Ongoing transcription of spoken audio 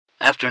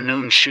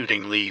Afternoon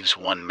shooting leaves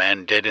one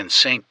man dead in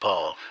St.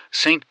 Paul.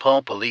 St.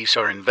 Paul police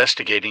are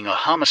investigating a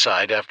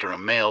homicide after a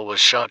male was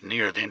shot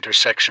near the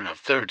intersection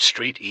of 3rd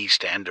Street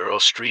East and Earl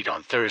Street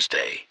on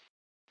Thursday,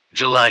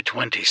 July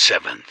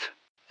 27th.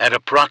 At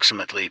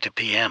approximately 2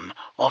 p.m.,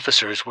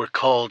 officers were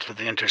called to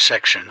the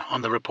intersection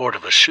on the report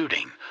of a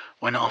shooting.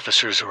 When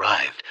officers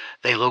arrived,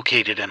 they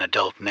located an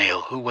adult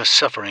male who was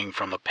suffering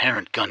from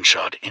apparent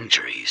gunshot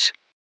injuries.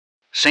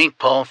 St.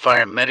 Paul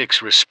fire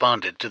medics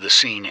responded to the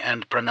scene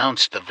and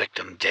pronounced the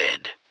victim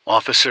dead.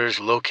 Officers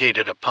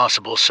located a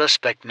possible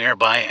suspect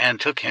nearby and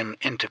took him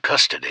into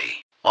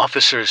custody.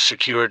 Officers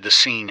secured the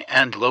scene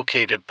and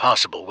located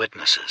possible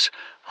witnesses.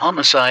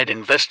 Homicide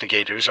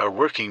investigators are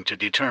working to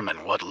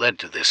determine what led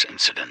to this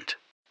incident.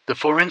 The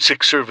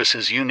Forensic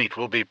Services Unit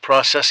will be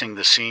processing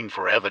the scene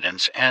for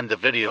evidence, and the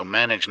Video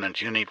Management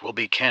Unit will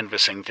be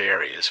canvassing the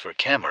areas for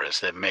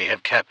cameras that may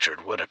have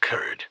captured what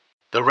occurred.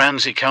 The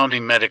Ramsey County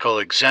Medical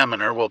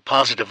Examiner will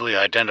positively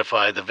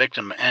identify the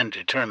victim and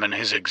determine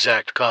his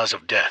exact cause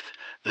of death.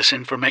 This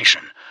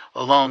information,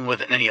 along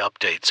with any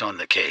updates on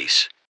the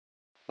case,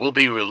 will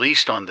be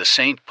released on the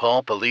St.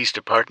 Paul Police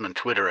Department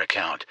Twitter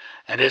account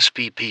and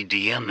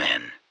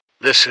SPPDMN.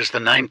 This is the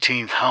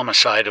 19th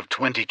homicide of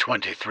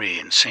 2023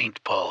 in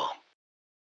St. Paul.